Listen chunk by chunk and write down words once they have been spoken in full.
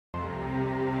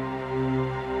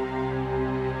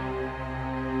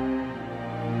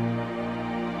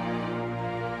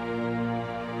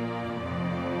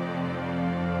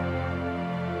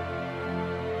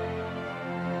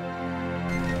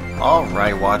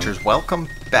Alright, Watchers, welcome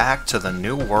back to the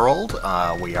New World.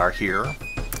 We are here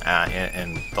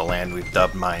in the land we've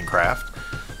dubbed Minecraft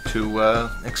to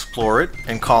explore it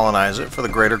and colonize it for the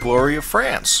greater glory of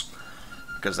France.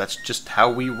 Because that's just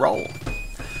how we roll.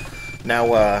 Now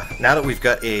that we've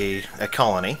got a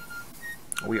colony,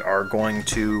 we are going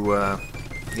to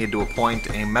need to appoint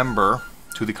a member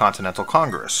to the Continental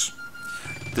Congress.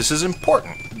 This is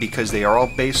important because they are all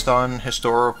based on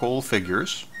historical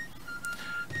figures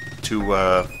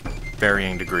to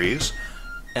varying degrees,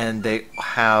 and they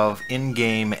have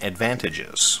in-game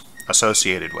advantages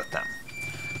associated with them.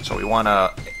 So we want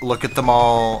to look at them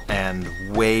all and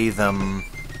weigh them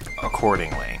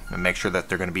accordingly and make sure that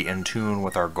they're going to be in tune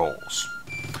with our goals.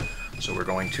 So we're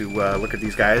going to look at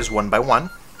these guys one by one,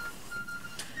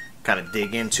 kind of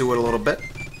dig into it a little bit.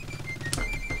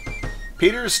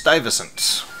 Peter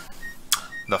Stuyvesant,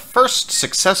 the first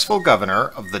successful governor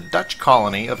of the Dutch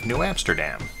colony of New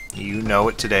Amsterdam. You know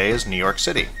it today as New York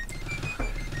City.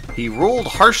 He ruled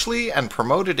harshly and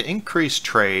promoted increased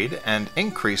trade and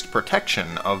increased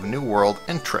protection of New World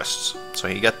interests. So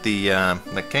he got the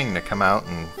king to come out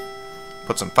and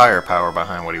put some firepower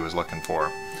behind what he was looking for.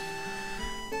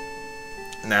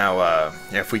 Now,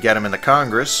 if we get him in the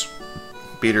Congress,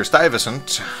 Peter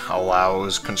Stuyvesant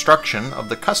allows construction of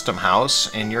the custom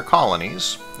house in your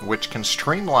colonies, which can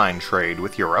streamline trade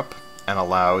with Europe and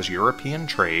allows European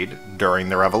trade during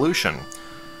the Revolution.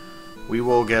 We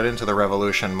will get into the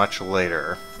Revolution much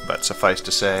later, but suffice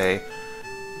to say,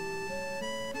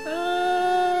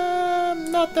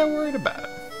 I'm not that worried about it.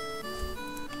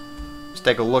 Let's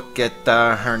take a look at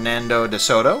Hernando de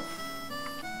Soto.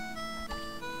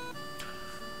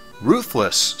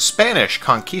 Ruthless Spanish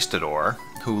conquistador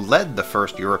who led the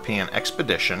first European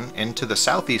expedition into the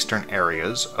southeastern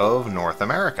areas of North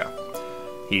America.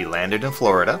 He landed in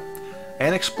Florida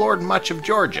and explored much of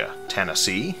Georgia,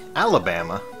 Tennessee,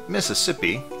 Alabama,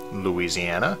 Mississippi,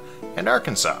 Louisiana, and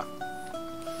Arkansas.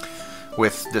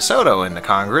 With De Soto in the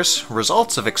Congress,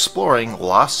 results of exploring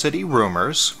Lost City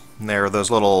rumors, there are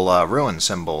those little ruin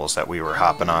symbols that we were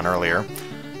hopping on earlier.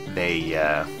 They,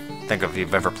 think if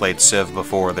you've ever played Civ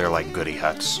before, they're like goody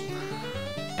huts.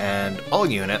 And all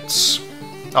units,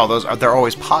 they're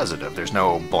always positive. There's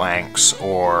no blanks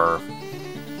or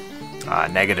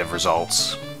negative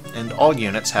results. And all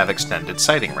units have extended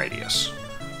sighting radius.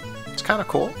 It's kind of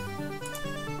cool.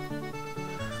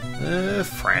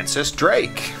 Francis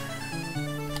Drake.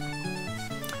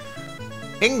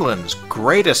 England's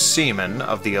greatest seaman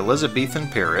of the Elizabethan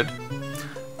period,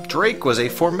 Drake was a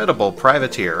formidable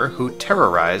privateer who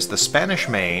terrorized the Spanish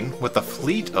Main with a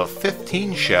fleet of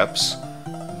 15 ships,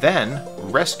 then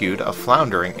rescued a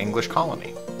floundering English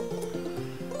colony.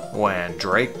 When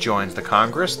Drake joins the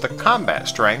Congress, the combat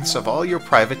strengths of all your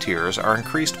privateers are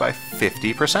increased by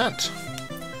 50%.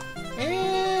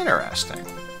 Interesting.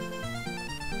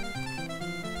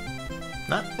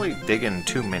 Not really digging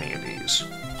too many of these.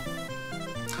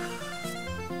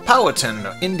 Powhatan,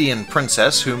 Indian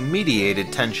princess who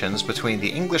mediated tensions between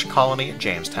the English colony at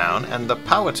Jamestown and the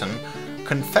Powhatan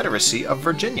Confederacy of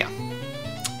Virginia.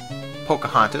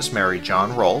 Pocahontas married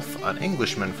John Rolfe, an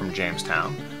Englishman from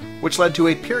Jamestown, which led to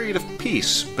a period of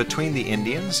peace between the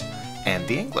Indians and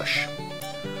the English.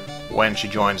 When she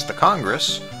joins the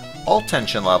Congress, all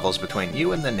tension levels between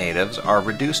you and the natives are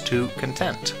reduced to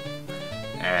content,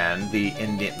 and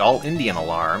the all-Indian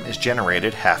alarm is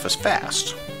generated half as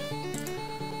fast.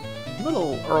 A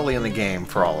little early in the game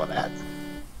for all of that.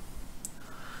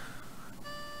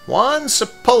 Juan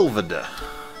Sepulveda.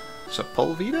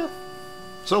 Sepulveda?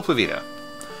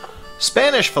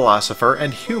 Spanish philosopher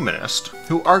and humanist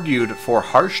who argued for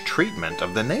harsh treatment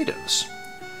of the natives.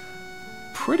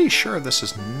 Pretty sure this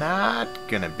is not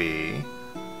going to be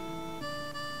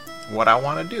what I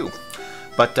want to do.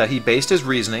 But he based his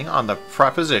reasoning on the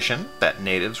proposition that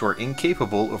natives were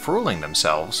incapable of ruling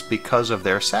themselves because of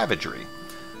their savagery.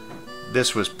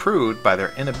 This was proved by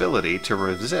their inability to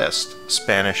resist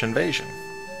Spanish invasion.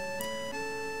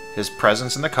 His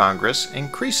presence in the Congress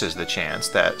increases the chance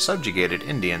that subjugated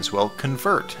Indians will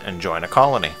convert and join a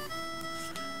colony.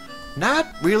 Not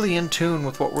really in tune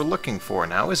with what we're looking for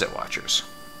now, is it, Watchers?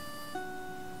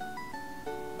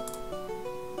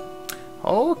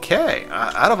 Okay,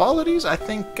 out of all of these, I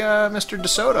think Mr. De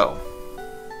Soto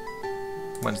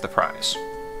wins the prize.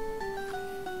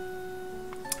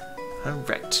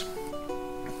 Alright.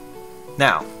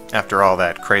 Now, after all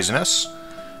that craziness,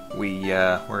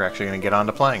 we're actually going to get on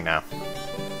to playing now.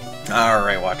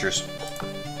 Alright, Watchers.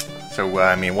 So,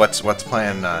 I mean, what's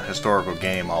playing a historical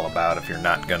game all about if you're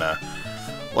not going to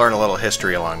learn a little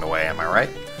history along the way, am I right?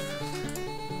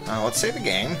 Let's save the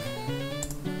game.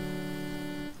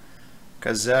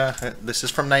 Because this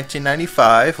is from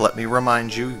 1995. Let me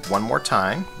remind you one more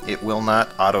time. It will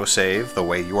not autosave the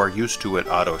way you are used to it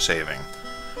autosaving.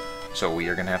 So we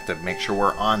are going to have to make sure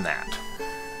we're on that.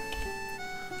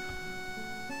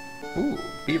 Ooh,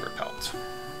 beaver pelts.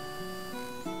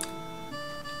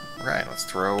 Alright, let's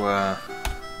throw a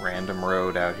random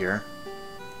road out here.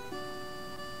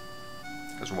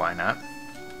 Because why not?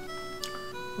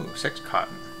 Ooh, 6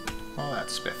 cotton. Oh,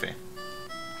 that's spiffy.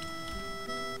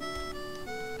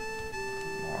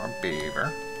 More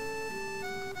beaver.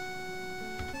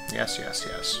 Yes, yes,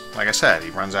 yes. Like I said, he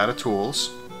runs out of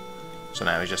tools. So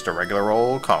now he's just a regular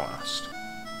old colonist.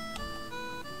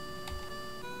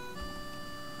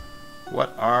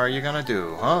 What are you gonna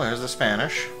do? Oh, there's the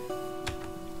Spanish.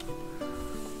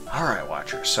 Alright,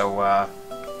 Watchers. So,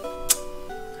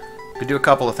 we could do a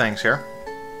couple of things here.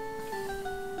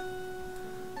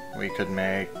 We could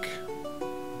make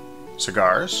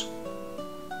cigars.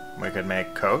 We could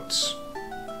make coats.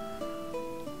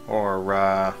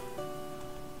 Or,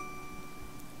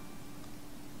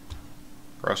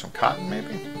 grow some cotton,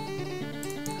 maybe?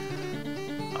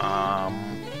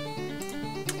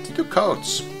 Let's do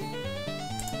coats.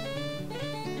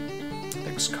 I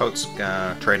think coats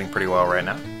trading pretty well right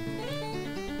now.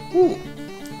 Ooh.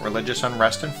 Religious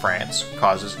unrest in France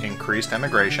causes increased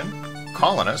emigration.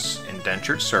 Colonists,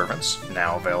 indentured servants,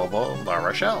 now available in La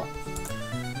Rochelle.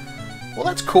 Well,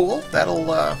 that's cool.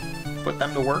 That'll put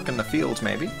them to work in the fields,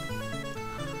 maybe.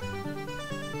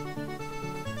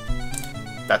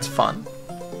 That's fun.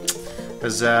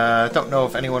 Because I don't know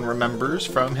if anyone remembers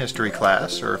from history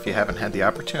class, or if you haven't had the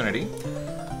opportunity.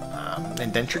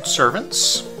 Indentured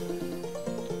servants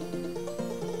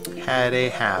had a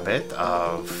habit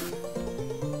of...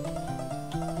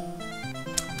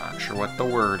 I'm not sure what the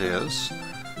word is.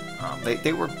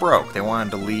 They were broke. They wanted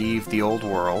to leave the old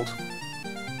world.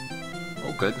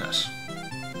 Oh, goodness.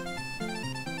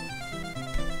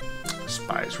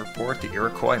 Spies report the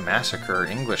Iroquois massacre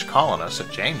English colonists at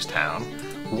Jamestown.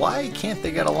 Why can't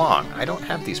they get along? I don't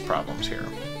have these problems here.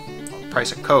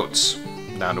 Price of coats,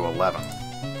 down to 11. I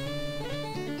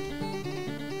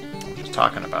was just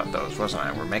talking about those, wasn't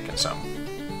I? We're making some.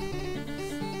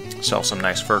 Sell some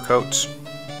nice fur coats.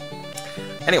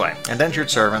 Anyway, indentured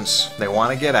servants, they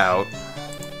want to get out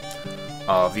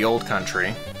of the old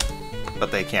country,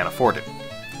 but they can't afford it.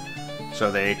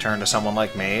 So they turn to someone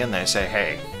like me and they say,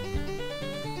 hey,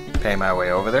 pay my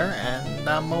way over there and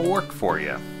I'm going to work for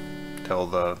you till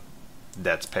the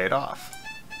debt's paid off.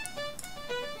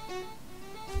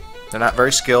 They're not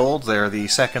very skilled. They're the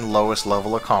second lowest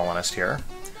level of colonist here.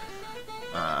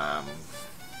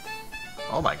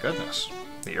 Oh my goodness.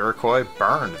 The Iroquois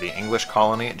burned the English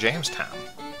colony at Jamestown.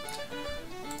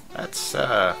 That's,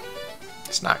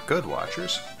 it's not good,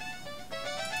 Watchers.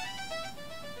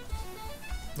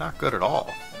 Not good at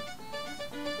all.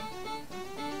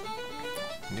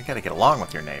 You gotta get along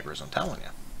with your neighbors, I'm telling you.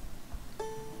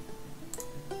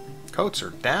 Coats are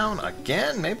down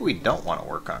again? Maybe we don't want to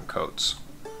work on coats.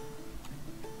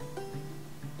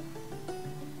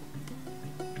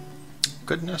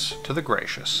 Goodness to the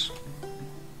gracious.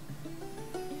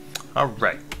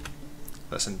 Alright.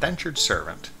 This indentured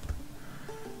servant.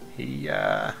 He,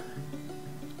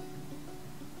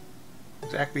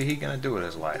 exactly he gonna do with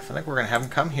his life? I think we're gonna have him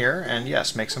come here and,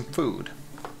 yes, make some food.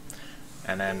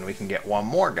 And then we can get one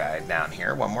more guy down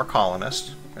here, one more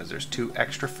colonist, because there's 2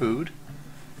 extra food.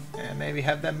 And maybe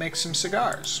have them make some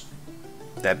cigars.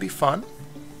 That'd be fun.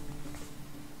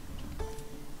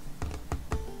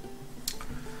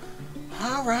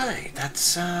 Alright,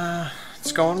 that's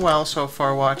it's going well so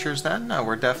far, Watchers, then.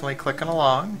 We're definitely clicking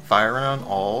along, firing on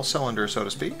all cylinders, so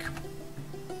to speak.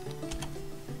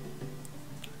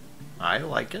 I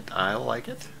like it, I like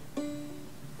it.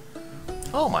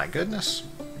 Oh my goodness.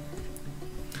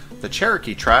 The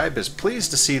Cherokee tribe is pleased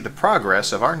to see the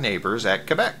progress of our neighbors at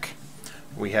Quebec.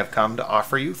 We have come to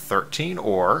offer you 13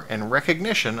 ore in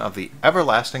recognition of the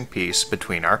everlasting peace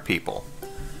between our people.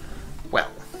 Well,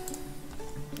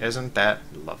 isn't that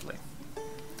lovely?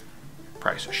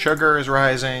 Price of sugar is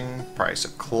rising, price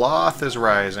of cloth is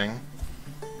rising.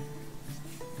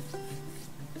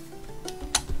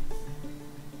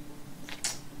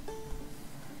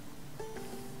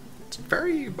 It's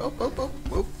very...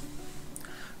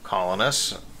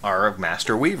 Colonists are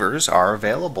master weavers are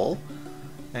available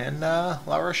in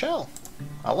La Rochelle.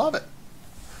 I love it.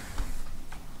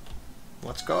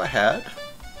 Let's go ahead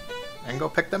and go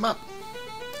pick them up.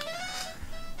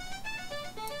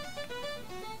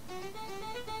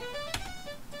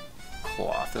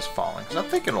 Cloth is falling. So I'm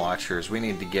thinking, Watchers, we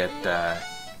need to get a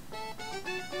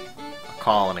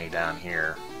colony down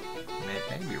here.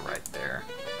 Maybe right there.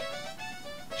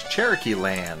 Let's Cherokee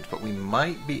land, but we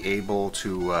might be able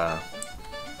to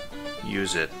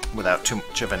use it without too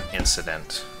much of an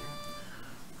incident.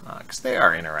 Because they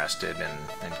are interested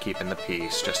in keeping the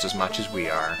peace just as much as we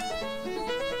are.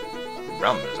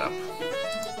 Rum is up.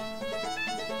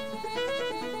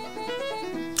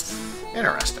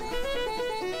 Interesting.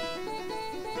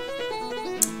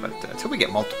 But until we get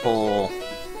multiple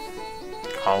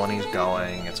colonies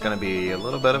going, it's going to be a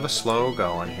little bit of a slow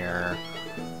going here.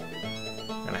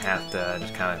 Going to have to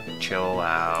just kind of chill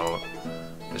out,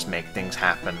 just make things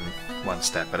happen one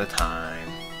step at a time.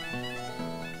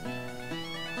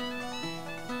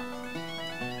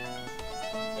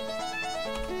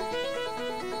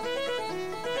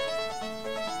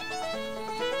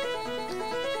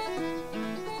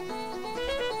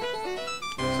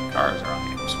 Cars are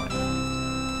on the upswing.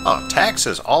 Oh,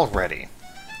 taxes already.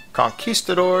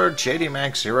 Conquistador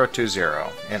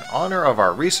JDMax020. In honor of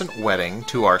our recent wedding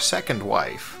to our second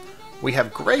wife, we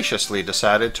have graciously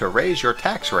decided to raise your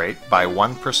tax rate by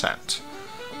 1%.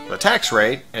 The tax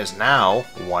rate is now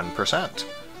 1%.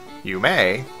 You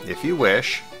may, if you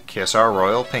wish, kiss our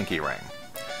royal pinky ring.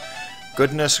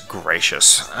 Goodness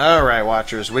gracious. Alright,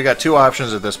 watchers, we got two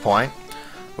options at this point.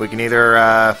 We can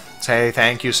either say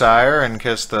thank you, sire, and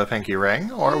kiss the pinky ring,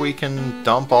 or we can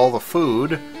dump all the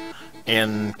food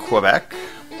in Quebec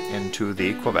into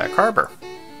the Quebec harbor,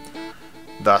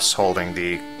 thus holding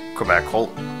the Quebec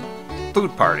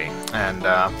food party. And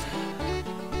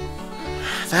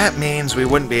that means we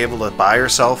wouldn't be able to buy or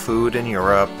sell food in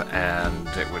Europe, and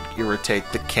it would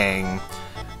irritate the king,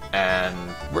 and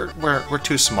we're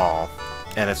too small,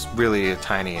 and it's really a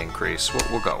tiny increase.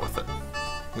 We'll go with it.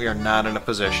 We are not in a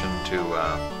position to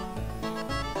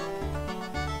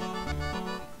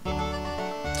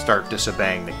start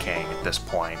disobeying the king at this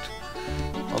point.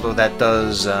 Although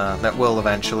that will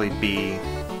eventually be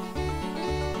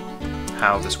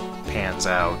how this pans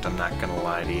out. I'm not gonna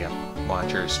lie to you,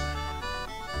 watchers.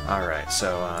 Alright,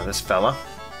 so this fella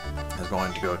is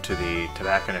going to go to the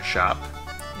tobacconist shop.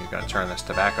 He's going to turn this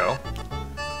tobacco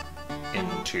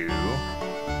into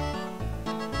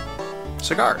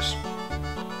cigars.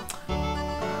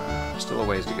 Still a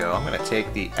ways to go. I'm going to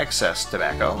take the excess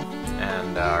tobacco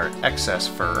and our excess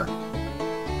fur,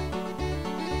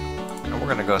 and we're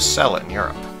going to go sell it in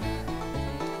Europe.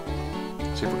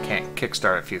 See if we can't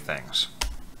kickstart a few things.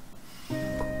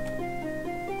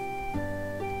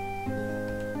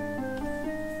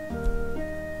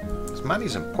 This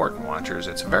money's important, watchers.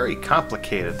 It's very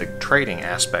complicated, the trading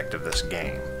aspect of this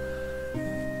game.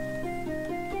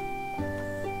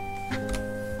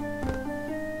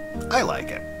 I like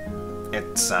it.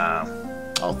 It's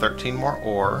 13 more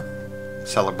ore,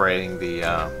 celebrating the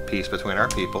peace between our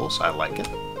peoples. I like it.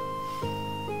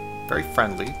 Very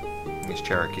friendly, these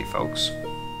Cherokee folks.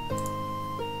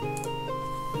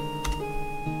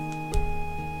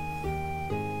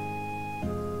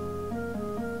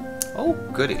 Oh,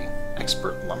 goody.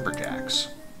 Expert lumberjacks.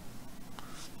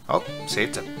 Oh, see,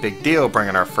 it's a big deal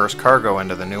bringing our first cargo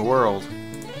into the New World.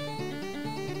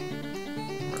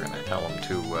 We're going to tell them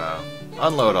to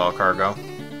unload all cargo.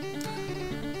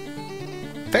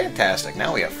 Fantastic.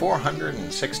 Now we have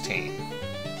 416.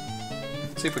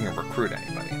 Let's see if we can recruit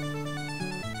anybody.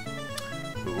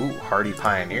 Ooh, hardy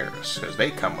pioneers, because they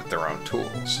come with their own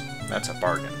tools. That's a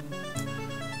bargain.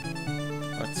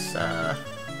 Let's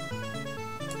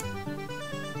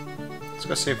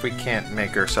go see if we can't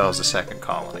make ourselves a second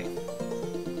colony.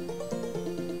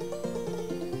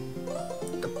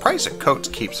 The price of coats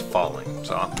keeps falling,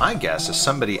 so my guess is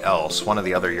somebody else, one of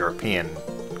the other European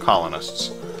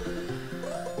colonists.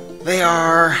 They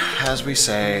are, as we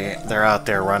say, they're out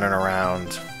there running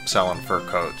around selling fur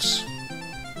coats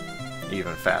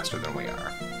even faster than we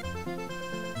are.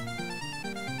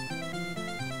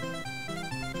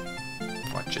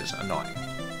 Which is annoying.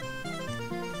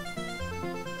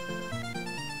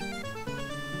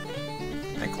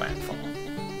 Make landfall.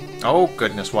 Oh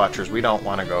goodness, watchers, we don't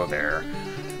want to go there.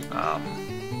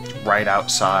 Right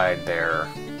outside their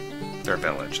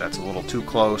village. That's a little too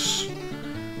close.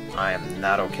 I am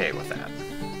not okay with that.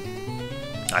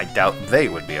 I doubt they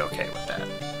would be okay with that.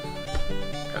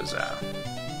 Because,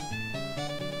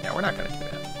 yeah, we're not going to do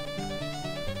that.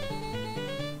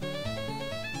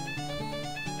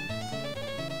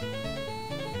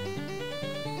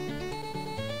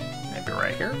 Maybe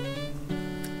right here?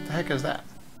 What the heck is that?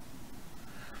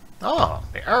 Oh,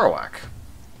 the Arawak.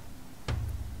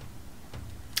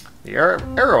 The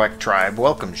Arawak tribe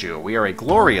welcomes you. We are a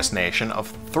glorious nation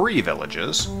of 3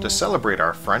 villages. To celebrate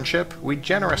our friendship, we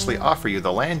generously offer you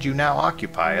the land you now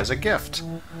occupy as a gift.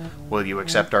 Will you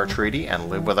accept our treaty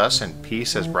and live with us in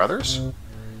peace as brothers?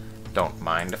 Don't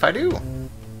mind if I do.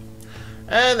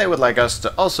 And they would like us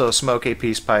to also smoke a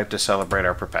peace pipe to celebrate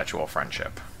our perpetual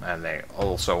friendship. And they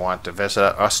also want to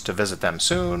us to visit them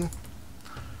soon.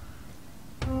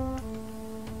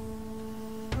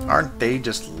 Aren't they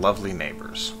just lovely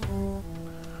neighbors?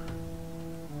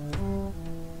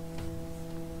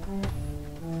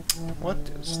 What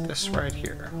is this right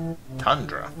here?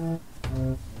 Tundra.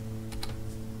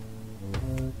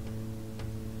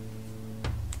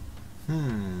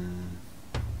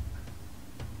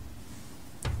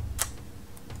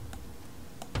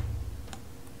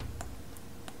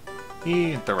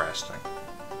 Interesting.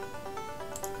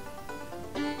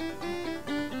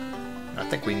 I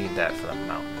think we need that for the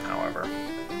mountain, however.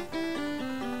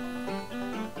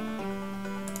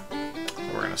 So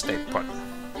we're going to stay put.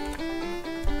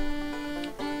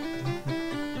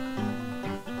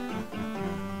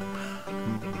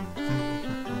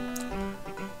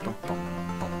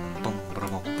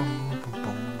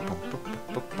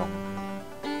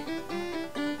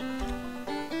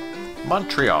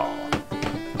 Montreal.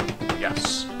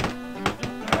 Yes.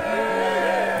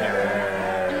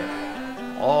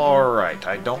 Alright,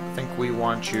 I don't think we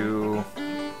want you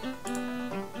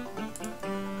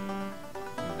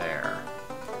there.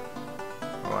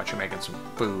 We want you making some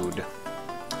food.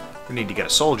 We need to get a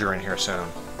soldier in here soon.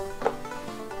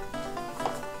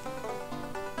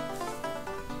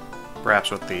 Perhaps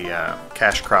with the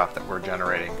cash crop that we're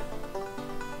generating.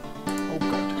 Oh,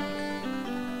 good.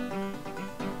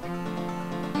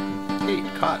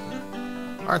 8 cotton.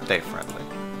 Aren't they friendly?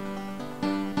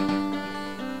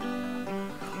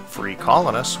 Free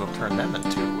colonists will turn them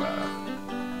into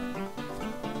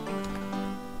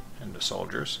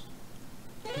soldiers.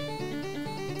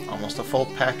 Almost a full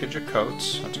package of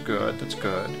coats. That's good, that's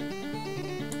good.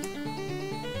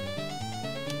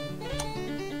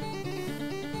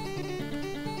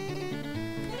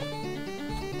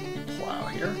 Plow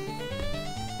here.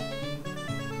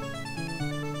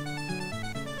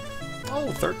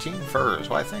 Oh, 13 furs.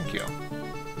 Why, thank you.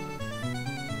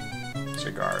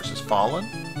 Cigars has fallen.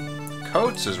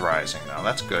 Coats is rising now.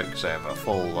 That's good because I have a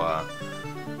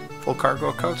full cargo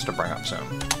of coats to bring up soon.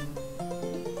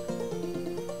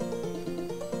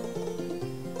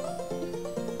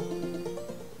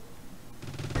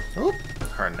 Oop.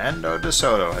 Hernando de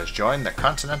Soto has joined the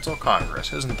Continental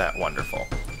Congress. Isn't that wonderful?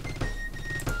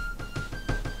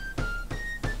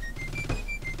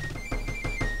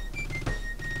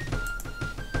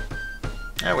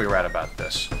 And we read about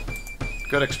this.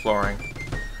 Good exploring.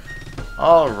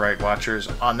 Alright, Watchers.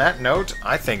 On that note,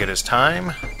 I think it is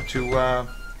time to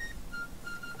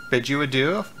bid you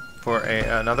adieu for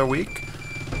another week.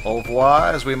 Au revoir,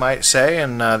 as we might say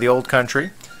in the old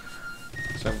country.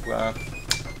 So,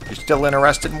 if you're still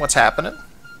interested in what's happening,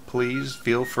 please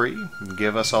feel free and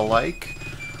give us a like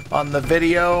on the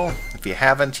video. If you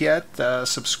haven't yet,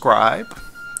 subscribe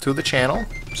to the channel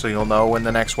so you'll know when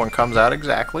the next one comes out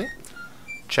exactly.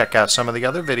 Check out some of the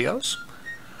other videos.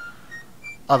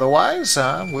 Otherwise,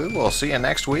 we will see you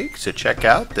next week to check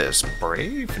out this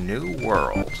brave new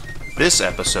world. This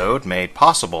episode made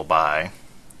possible by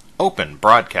Open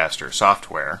Broadcaster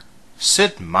Software,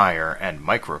 Sid Meier and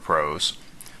Microprose,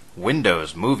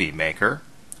 Windows Movie Maker,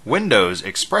 Windows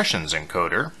Expressions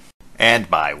Encoder, and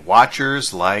by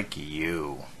watchers like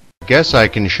you. Guess I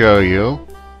can show you,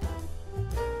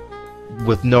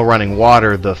 with no running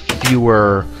water, the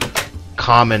fewer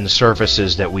common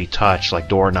surfaces that we touch, like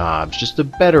doorknobs, just the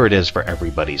better it is for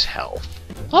everybody's health.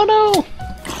 Oh no!